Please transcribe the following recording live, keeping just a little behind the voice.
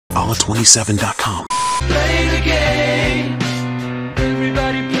alla27.com. Play the game.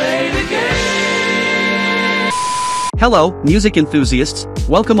 Everybody play the game. Hello, music enthusiasts.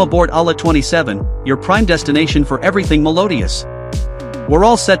 Welcome aboard alla27, your prime destination for everything melodious. We're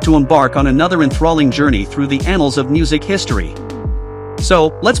all set to embark on another enthralling journey through the annals of music history.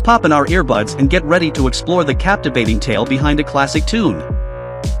 So, let's pop in our earbuds and get ready to explore the captivating tale behind a classic tune.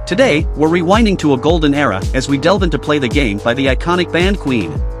 Today, we're rewinding to a golden era as we delve into Play the Game by the iconic band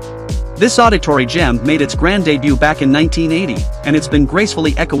Queen. This auditory gem made its grand debut back in 1980, and it's been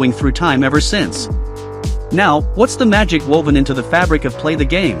gracefully echoing through time ever since. Now, what's the magic woven into the fabric of Play the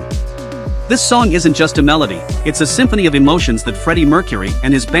Game? This song isn't just a melody, it's a symphony of emotions that Freddie Mercury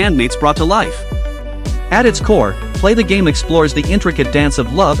and his bandmates brought to life. At its core, Play the Game explores the intricate dance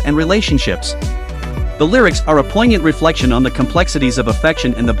of love and relationships. The lyrics are a poignant reflection on the complexities of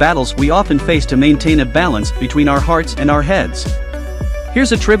affection and the battles we often face to maintain a balance between our hearts and our heads.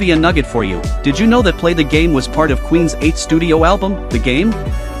 Here's a trivia nugget for you. Did you know that Play the Game was part of Queen's 8th studio album, The Game?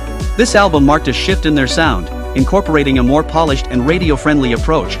 This album marked a shift in their sound, incorporating a more polished and radio-friendly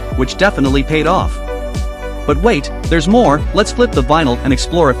approach, which definitely paid off. But wait, there's more. Let's flip the vinyl and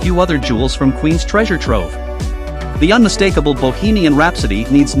explore a few other jewels from Queen's treasure trove. The unmistakable Bohemian Rhapsody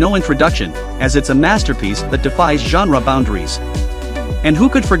needs no introduction, as it's a masterpiece that defies genre boundaries. And who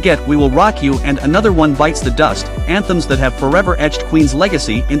could forget We Will Rock You and Another One Bites the Dust, anthems that have forever etched Queen's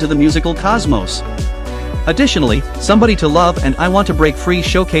legacy into the musical cosmos. Additionally, Somebody to Love and I Want to Break Free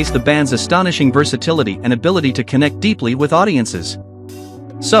showcase the band's astonishing versatility and ability to connect deeply with audiences.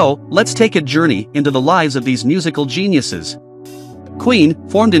 So, let's take a journey into the lives of these musical geniuses. Queen,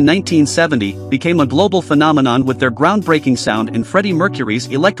 formed in 1970, became a global phenomenon with their groundbreaking sound and Freddie Mercury's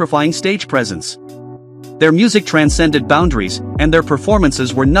electrifying stage presence. Their music transcended boundaries, and their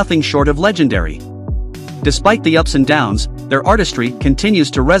performances were nothing short of legendary. Despite the ups and downs, their artistry continues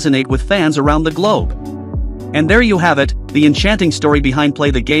to resonate with fans around the globe. And there you have it, the enchanting story behind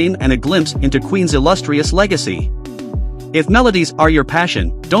Play the Game and a glimpse into Queen's illustrious legacy. If melodies are your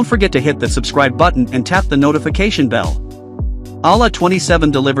passion, don't forget to hit that subscribe button and tap the notification bell.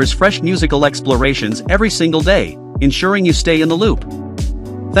 alla27 delivers fresh musical explorations every single day, ensuring you stay in the loop.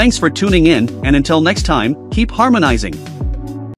 Thanks for tuning in, and until next time, keep harmonizing.